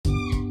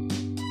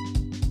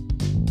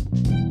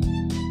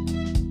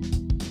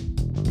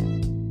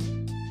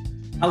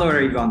Hello,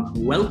 everyone.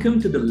 Welcome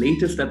to the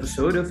latest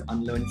episode of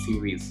Unlearn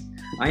series.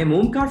 I am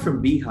Omkar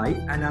from Beehive,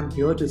 and I'm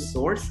here to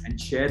source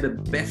and share the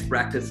best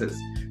practices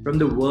from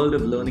the world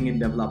of learning and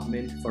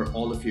development for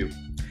all of you.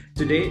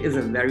 Today is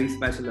a very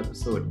special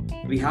episode.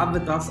 We have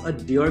with us a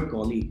dear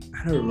colleague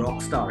and a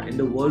rock star in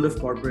the world of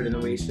corporate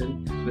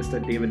innovation,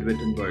 Mr. David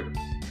Wittenberg.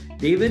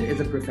 David is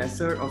a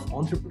professor of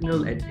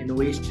entrepreneurial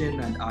innovation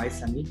at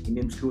ISME,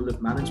 Indian School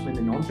of Management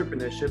and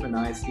Entrepreneurship, and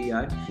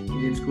ISTI,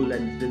 Indian School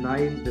of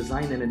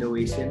Design and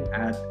Innovation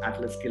at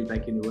Atlas Skill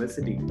Tech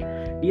University.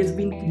 He has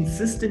been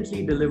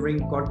consistently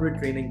delivering corporate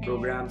training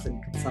programs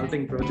and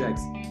consulting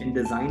projects in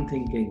design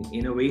thinking,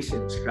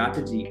 innovation,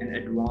 strategy, and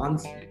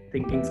advanced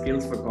thinking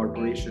skills for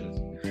corporations.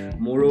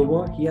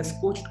 Moreover, he has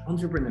coached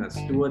entrepreneurs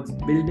towards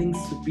building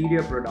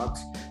superior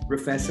products,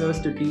 professors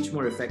to teach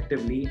more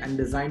effectively, and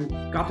design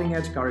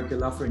cutting-edge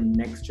curricula for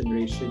next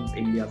generation's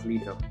India's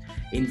leader.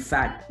 In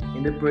fact,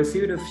 in the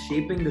pursuit of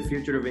shaping the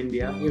future of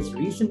India, he has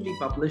recently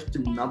published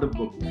another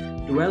book,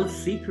 12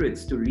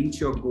 Secrets to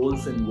Reach Your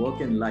Goals in Work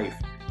and Life,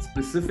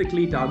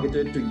 specifically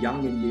targeted to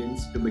young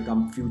Indians to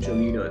become future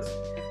leaders.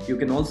 You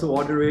can also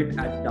order it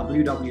at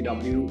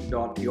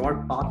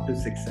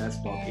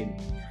www.yourpathtosuccess.in.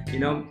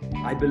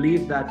 I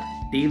believe that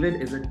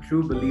David is a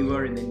true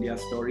believer in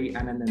India's story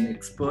and an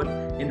expert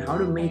in how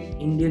to make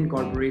Indian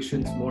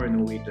corporations more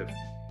innovative.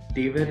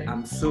 David,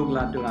 I'm so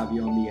glad to have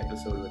you on the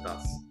episode with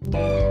us.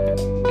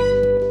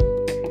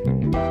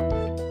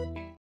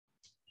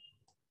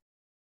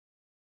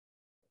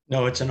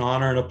 No, it's an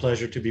honor and a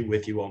pleasure to be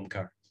with you,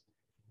 Omkar.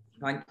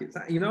 Thank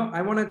you.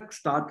 I want to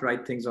start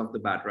right things off the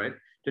bat, right?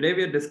 Today,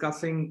 we are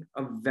discussing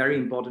a very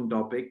important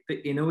topic,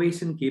 the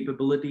innovation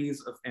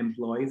capabilities of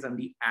employees and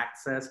the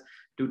access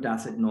to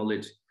tacit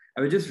knowledge.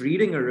 I was just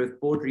reading a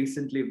report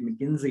recently of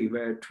McKinsey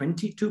where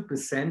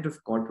 22%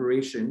 of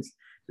corporations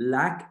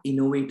lack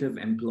innovative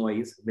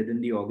employees within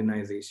the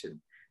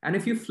organization. And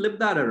if you flip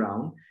that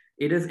around,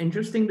 it is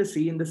interesting to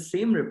see in the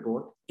same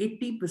report,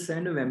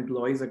 80% of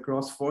employees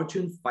across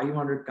Fortune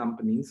 500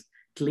 companies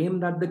claim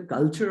that the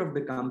culture of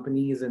the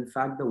company is in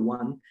fact the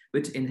one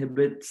which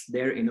inhibits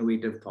their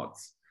innovative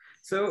thoughts.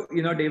 So,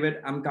 David,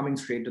 I'm coming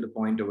straight to the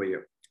point over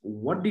here.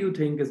 What do you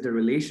think is the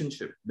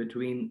relationship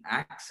between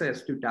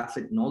access to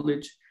tacit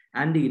knowledge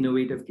and the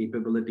innovative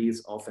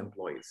capabilities of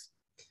employees?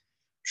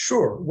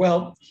 Sure.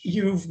 Well,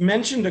 you've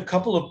mentioned a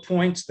couple of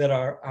points that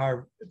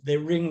they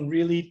ring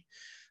really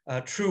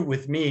true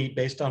with me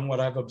based on what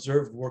I've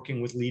observed working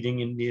with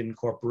leading Indian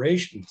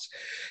corporations.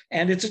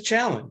 And it's a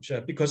challenge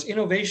because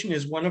innovation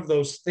is one of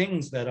those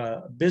things that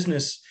a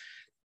business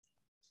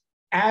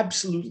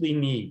absolutely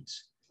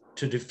needs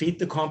to defeat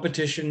the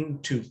competition,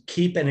 to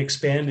keep and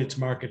expand its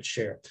market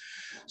share.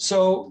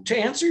 So to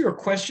answer your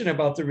question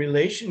about the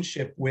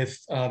relationship with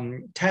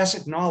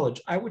tacit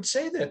knowledge, I would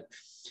say that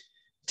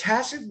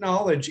tacit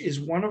knowledge is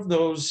one of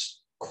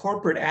those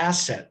corporate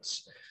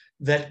assets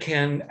that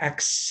can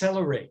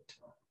accelerate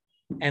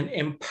and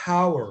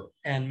empower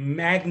and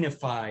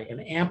magnify and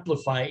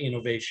amplify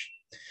innovation.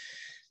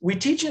 We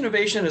teach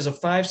innovation as a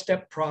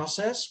 5-step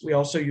process. We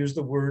also use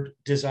the word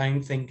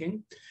design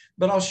thinking,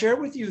 but I'll share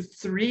with you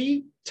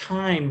 3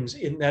 times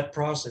in that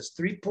process,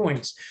 3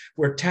 points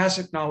where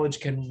tacit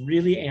knowledge can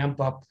really amp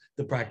up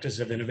the practice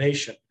of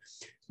innovation.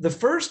 The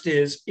first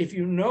is if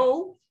you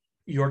know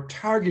your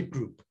target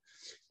group,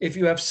 if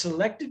you have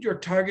selected your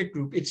target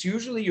group, it's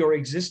usually your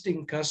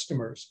existing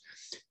customers,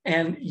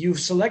 and you've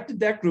selected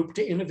that group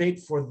to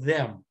innovate for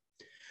them.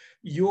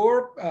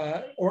 Your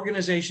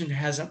organization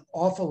has an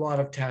awful lot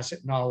of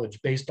tacit knowledge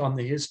based on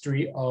the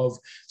history of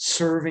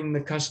serving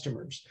the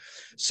customers.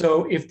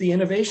 So if the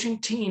innovation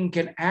team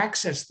can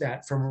access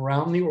that from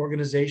around the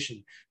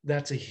organization,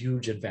 that's a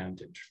huge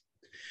advantage.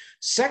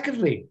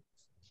 Secondly,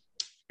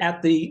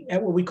 at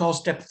what we call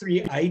step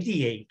 3,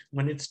 ideate,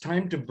 when it's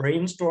time to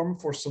brainstorm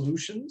for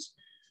solutions,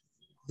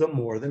 the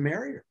more the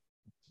merrier.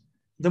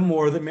 The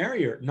more the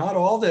merrier. Not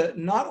all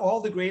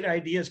the great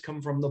ideas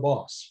come from the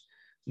boss,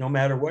 no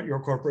matter what your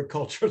corporate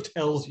culture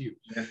tells you.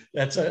 Yeah.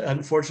 That's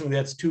unfortunately,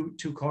 that's too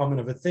common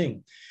of a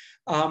thing.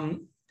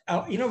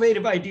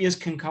 Innovative ideas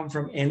can come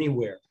from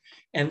anywhere.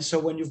 And so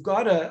when you've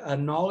got a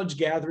knowledge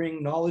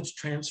gathering, knowledge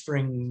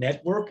transferring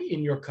network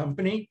in your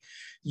company,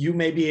 you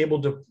may be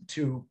able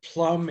to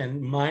plumb and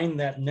mine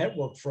that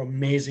network for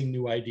amazing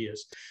new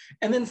ideas.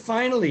 And then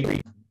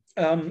finally,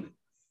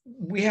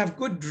 we have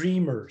good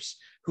dreamers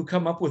who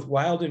come up with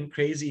wild and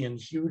crazy and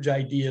huge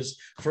ideas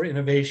for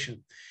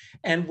innovation.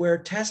 And where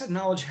tacit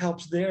knowledge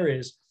helps there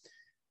is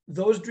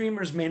those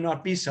dreamers may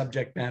not be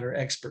subject matter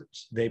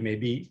experts. They may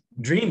be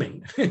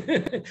dreaming.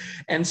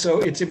 And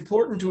so it's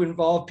important to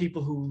involve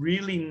people who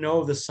really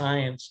know the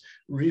science,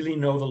 really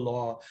know the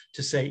law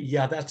to say,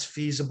 yeah, that's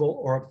feasible,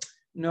 or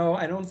no,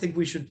 I don't think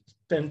we should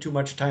spend too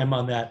much time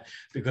on that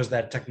because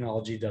that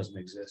technology doesn't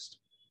exist.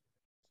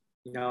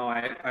 No,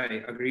 I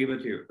agree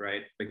with you,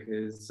 right?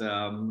 Because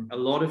a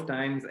lot of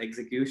times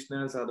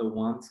executioners are the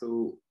ones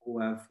who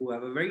have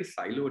a very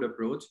siloed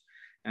approach,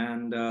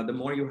 and the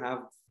more you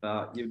have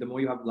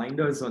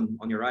blinders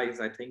on your eyes,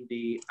 I think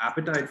the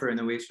appetite for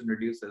innovation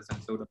reduces,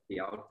 and so does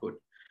the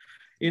output.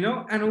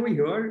 And over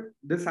here,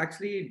 this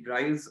actually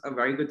drives a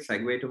very good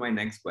segue to my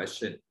next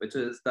question, which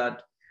is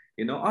that,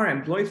 are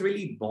employees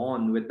really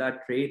born with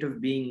that trait of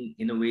being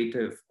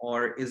innovative,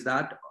 or is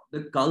that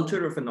the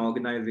culture of an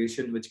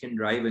organization which can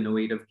drive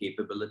innovative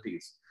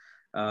capabilities?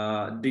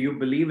 Do you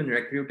believe in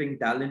recruiting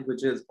talent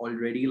which is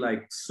already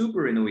like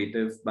super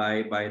innovative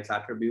by its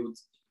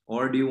attributes,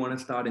 or do you want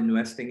to start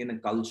investing in a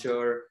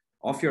culture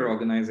of your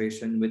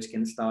organization which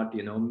can start,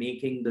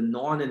 making the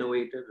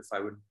non-innovative, if I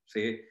would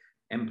say,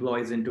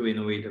 employees into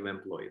innovative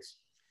employees?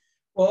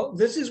 Well,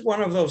 this is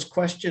one of those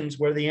questions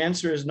where the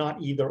answer is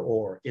not either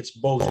or, it's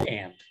both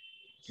and.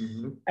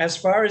 Mm-hmm. As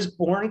far as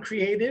born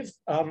creative,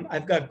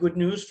 I've got good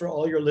news for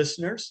all your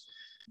listeners.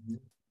 Mm-hmm.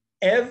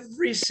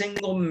 Every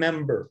single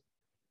member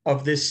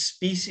of this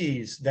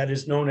species that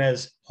is known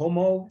as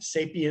Homo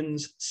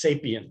sapiens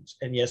sapiens,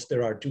 and yes,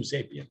 there are two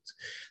sapiens,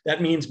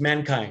 that means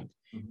mankind.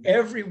 Mm-hmm.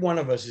 Every one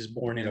of us is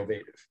born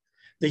innovative.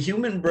 The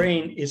human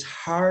brain is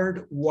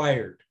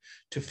hardwired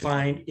to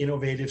find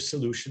innovative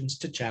solutions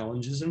to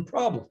challenges and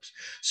problems.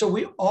 So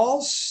we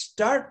all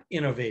start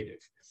innovative.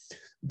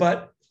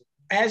 But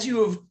as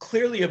you have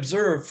clearly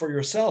observed for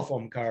yourself,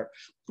 Omkar,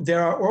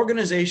 there are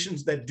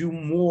organizations that do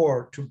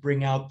more to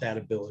bring out that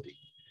ability,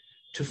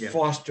 to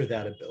foster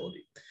that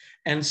ability.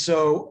 And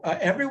so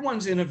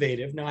everyone's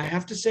innovative. Now, I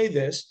have to say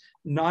this,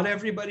 not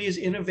everybody is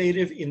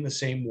innovative in the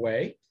same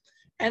way,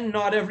 and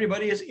not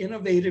everybody is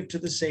innovative to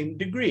the same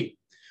degree.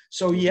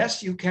 So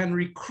yes, you can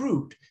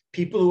recruit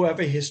people who have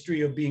a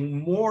history of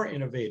being more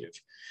innovative,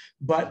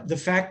 but the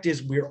fact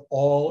is we're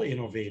all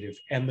innovative,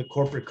 and the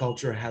corporate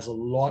culture has a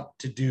lot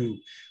to do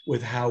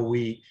with how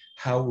we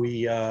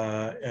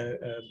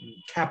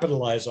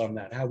capitalize on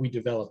that, how we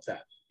develop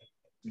that.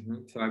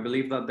 Mm-hmm. So I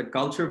believe that the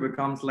culture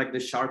becomes like the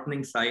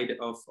sharpening side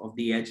of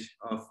the edge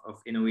of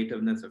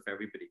innovativeness of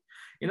everybody.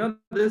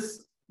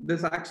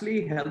 This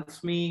actually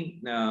helps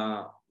me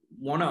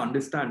want to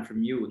understand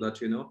from you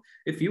that,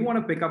 if you want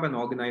to pick up an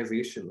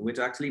organization which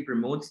actually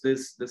promotes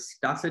this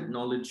tacit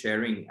knowledge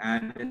sharing,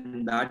 and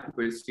in that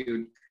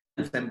pursuit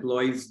helps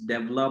employees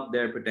develop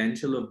their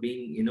potential of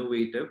being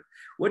innovative,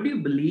 what do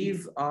you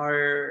believe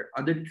are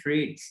other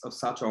traits of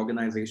such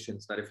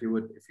organizations that if you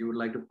would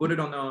like to put it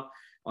on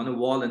a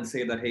wall and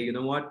say that, hey, you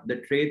know what, the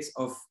traits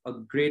of a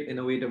great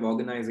innovative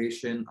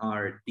organization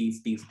are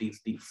these.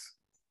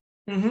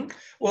 Mm-hmm.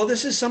 Well,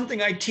 this is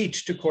something I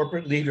teach to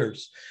corporate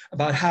leaders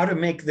about how to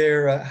make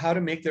their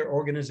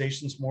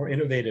organizations more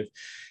innovative.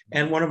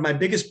 And one of my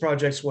biggest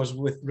projects was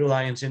with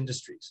Reliance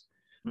Industries,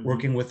 mm-hmm.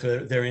 working with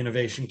their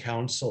innovation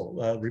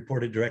council,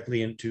 reported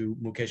directly into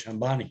Mukesh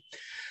Ambani.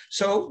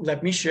 So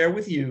let me share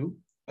with you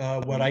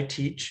what I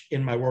teach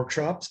in my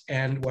workshops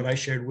and what I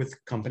shared with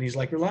companies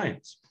like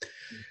Reliance.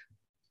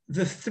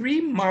 The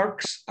 3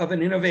 marks of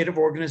an innovative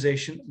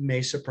organization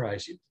may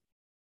surprise you,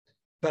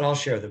 but I'll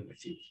share them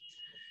with you.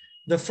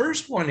 The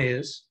first one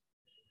is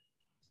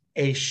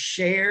a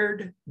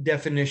shared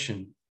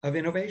definition of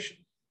innovation.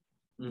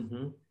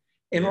 Mm-hmm.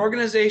 In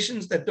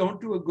organizations that don't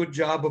do a good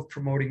job of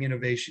promoting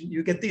innovation,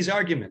 you get these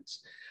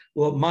arguments.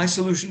 Well, my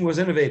solution was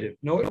innovative.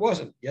 No, it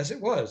wasn't. Yes, it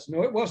was.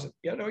 No, it wasn't.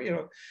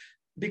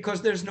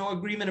 Because there's no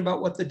agreement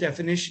about what the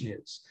definition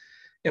is.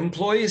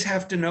 Employees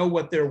have to know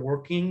what they're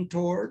working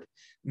toward.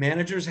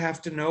 Managers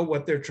have to know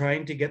what they're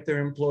trying to get their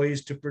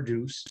employees to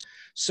produce.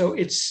 So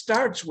it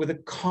starts with a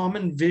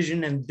common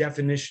vision and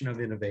definition of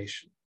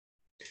innovation.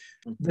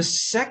 The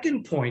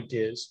second point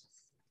is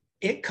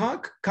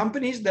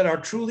companies that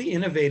are truly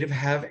innovative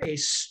have a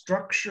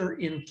structure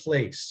in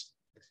place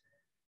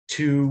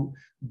to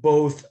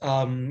both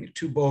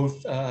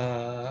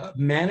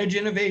manage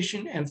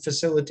innovation and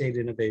facilitate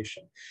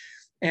innovation.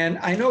 And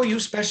I know you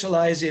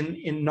specialize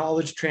in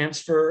knowledge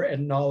transfer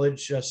and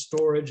knowledge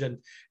storage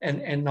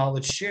and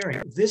knowledge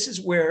sharing. This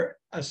is where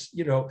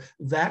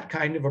that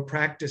kind of a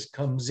practice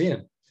comes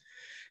in.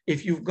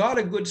 If you've got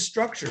a good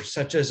structure,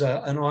 such as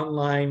an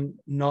online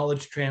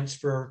knowledge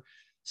transfer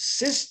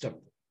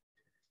system,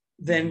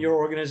 then your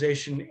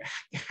organization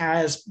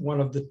has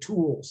one of the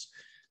tools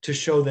to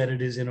show that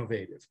it is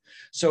innovative.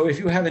 So if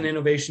you have an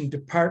innovation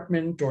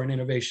department or an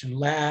innovation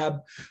lab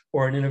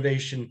or an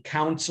innovation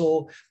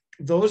council,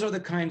 those are the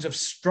kinds of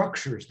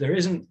structures. There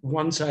isn't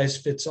one size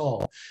fits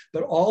all,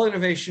 but all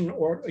innovation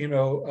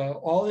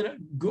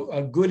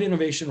good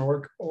innovation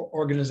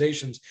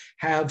organizations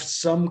have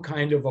some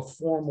kind of a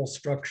formal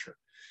structure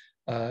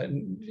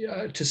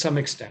to some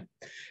extent.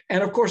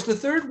 And of course, the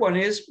third one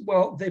is,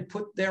 well, they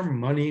put their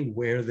money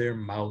where their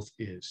mouth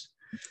is.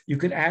 You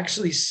can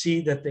actually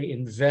see that they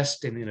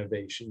invest in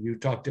innovation. You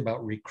talked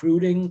about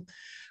recruiting.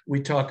 We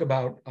talk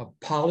about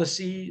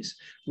policies.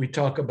 We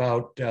talk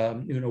about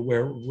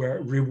where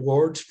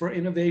rewards for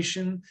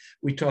innovation.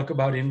 We talk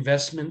about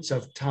investments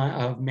of time,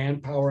 of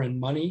manpower and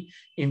money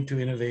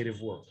into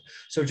innovative work.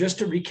 So just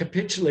to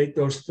recapitulate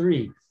those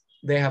 3,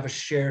 they have a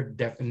shared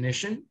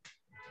definition.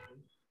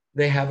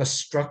 They have a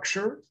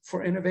structure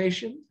for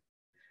innovation.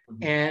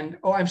 And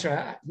let's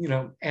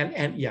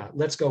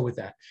go with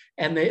that.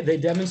 And they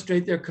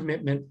demonstrate their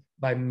commitment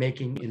by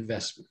making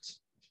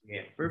investments.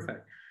 Yeah,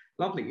 perfect.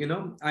 Lovely.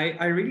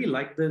 I really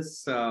like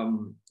this,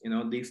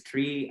 these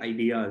three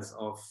ideas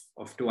of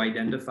to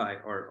identify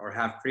or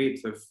have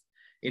traits of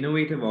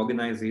innovative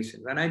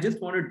organizations. And I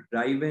just want to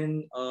dive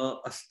in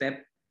a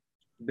step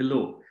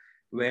below,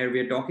 where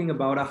we're talking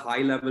about a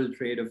high level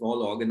trait of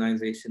all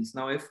organizations.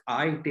 Now, if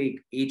I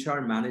take HR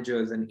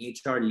managers and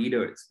HR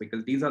leaders,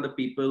 because these are the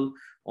people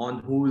on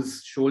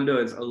whose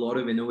shoulders a lot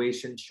of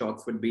innovation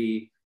shots would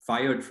be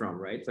fired from,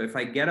 right? So if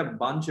I get a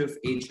bunch of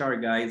HR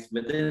guys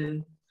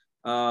within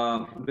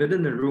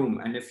the room,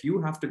 and if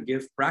you have to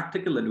give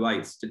practical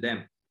advice to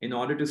them in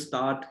order to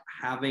start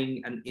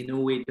having an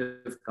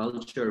innovative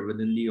culture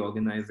within the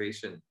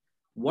organization,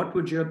 what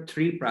would your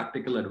three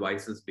practical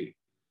advices be?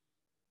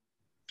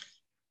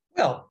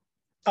 Well,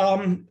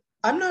 I'm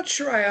not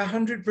sure I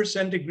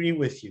 100% agree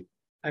with you.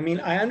 I mean,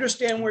 I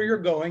understand where you're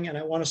going, and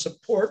I want to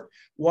support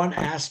one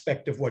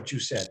aspect of what you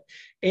said.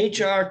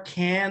 HR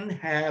can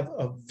have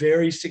a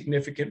very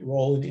significant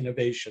role in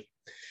innovation,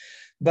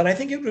 but I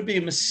think it would be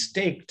a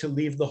mistake to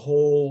leave the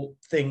whole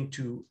thing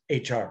to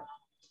HR.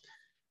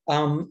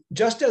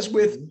 Just as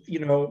with,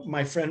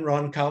 my friend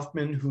Ron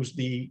Kaufman, who's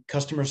the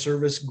customer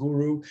service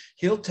guru,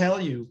 he'll tell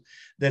you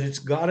that it's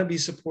got to be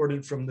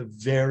supported from the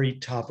very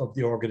top of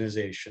the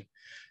organization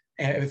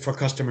for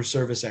customer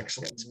service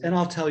excellence. And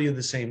I'll tell you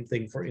the same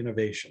thing for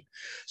innovation.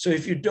 So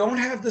if you don't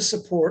have the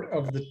support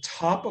of the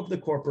top of the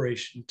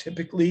corporation,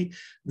 typically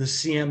the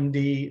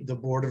CMD, the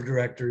board of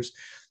directors,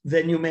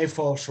 then you may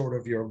fall short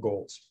of your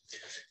goals.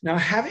 Now,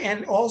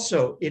 and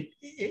also,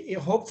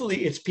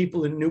 hopefully it's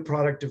people in new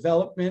product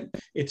development,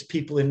 it's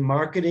people in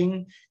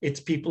marketing, it's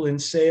people in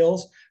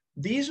sales.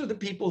 These are the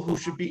people who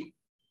should be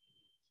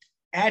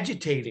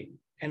agitating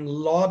and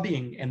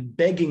lobbying and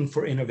begging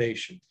for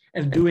innovation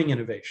and doing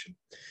innovation.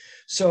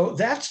 So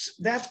that's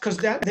because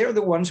they're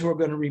the ones who are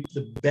going to reap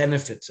the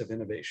benefits of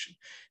innovation.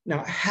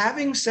 Now,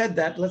 having said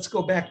that, let's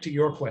go back to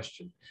your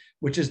question,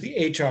 which is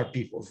the HR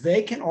people.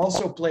 They can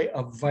also play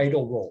a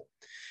vital role.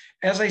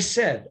 As I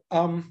said,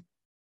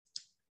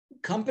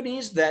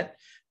 companies that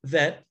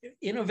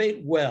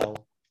innovate well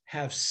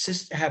have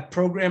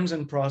programs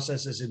and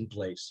processes in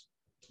place.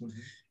 Mm-hmm.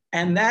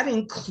 And that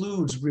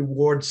includes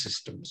reward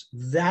systems.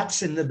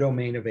 That's in the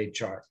domain of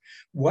HR.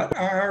 What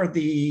are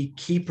the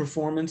key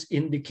performance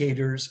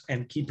indicators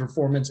and key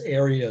performance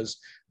areas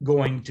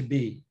going to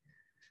be?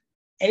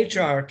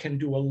 HR can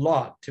do a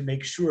lot to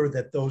make sure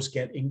that those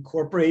get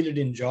incorporated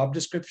in job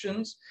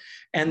descriptions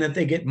and that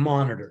they get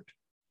monitored.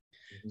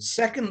 Mm-hmm.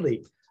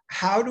 Secondly,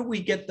 how do we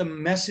get the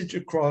message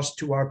across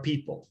to our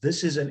people?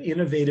 This is an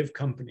innovative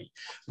company.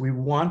 We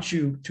want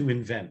you to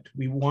invent.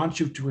 We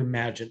want you to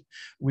imagine.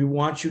 We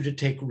want you to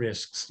take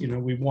risks.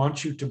 We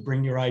want you to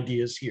bring your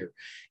ideas here.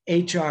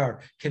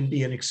 HR can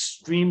be an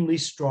extremely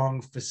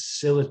strong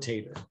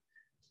facilitator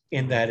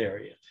in that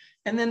area.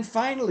 And then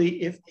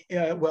finally,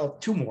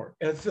 two more.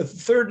 The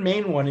third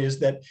main one is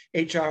that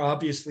HR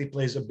obviously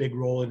plays a big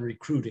role in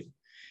recruiting.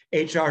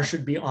 HR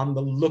should be on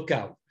the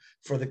lookout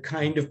for the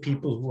kind of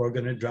people who are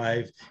going to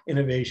drive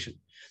innovation.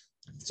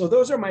 So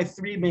those are my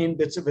three main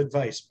bits of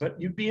advice.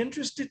 But you'd be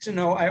interested to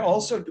know, I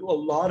also do a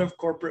lot of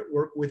corporate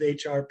work with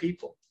HR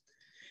people.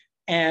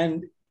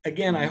 And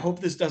again, I hope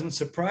this doesn't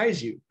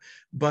surprise you,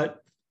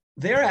 but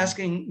they're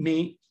asking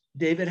me,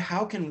 David,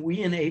 how can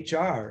we in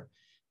HR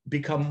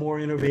become more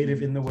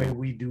innovative in the way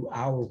we do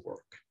our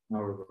work?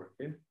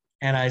 Yeah.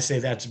 And I say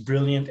that's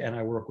brilliant, and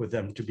I work with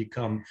them to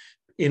become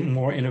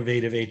more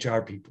innovative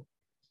HR people.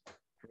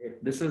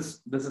 This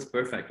is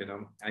perfect.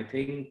 I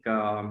think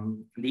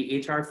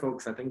the HR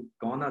folks, I think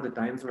gone are the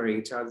times where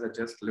HRs are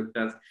just looked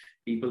as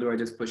people who are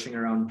just pushing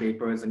around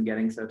papers and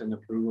getting certain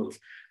approvals.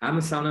 I'm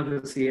a son of a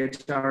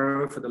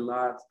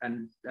CHRO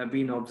and I've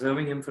been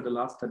observing him for the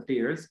last 30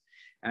 years.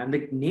 And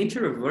the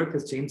nature of work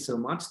has changed so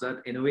much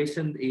that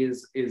innovation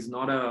is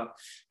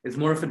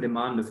more of a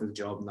demand of his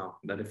job now.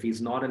 That if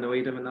he's not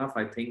innovative enough,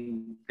 I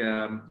think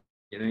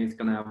he's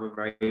going to have a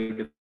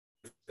very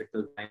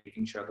difficult time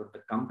making sure that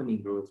the company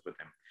grows with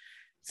him.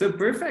 So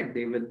perfect,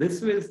 David.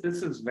 This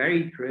is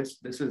very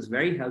crisp. This was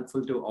very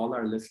helpful to all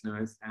our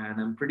listeners, and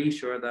I'm pretty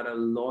sure that a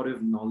lot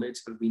of knowledge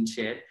has been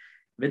shared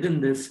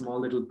within this small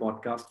little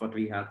podcast what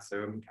we had.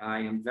 So I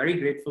am very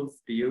grateful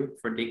to you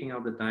for taking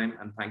out the time,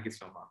 and thank you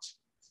so much.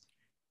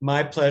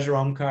 My pleasure,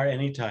 Omkar,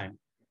 anytime.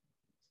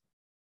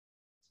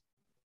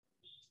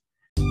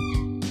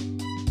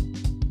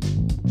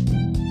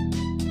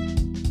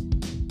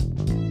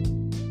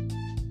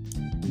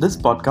 This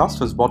podcast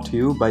was brought to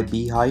you by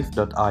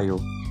Beehive.io.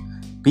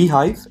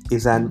 Beehive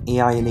is an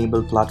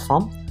AI-enabled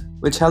platform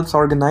which helps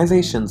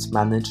organizations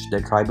manage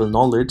their tribal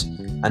knowledge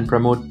and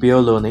promote peer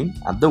learning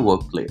at the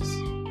workplace.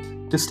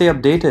 To stay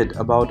updated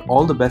about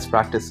all the best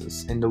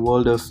practices in the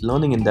world of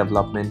learning and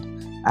development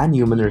and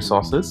human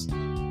resources,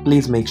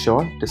 please make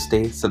sure to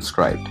stay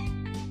subscribed.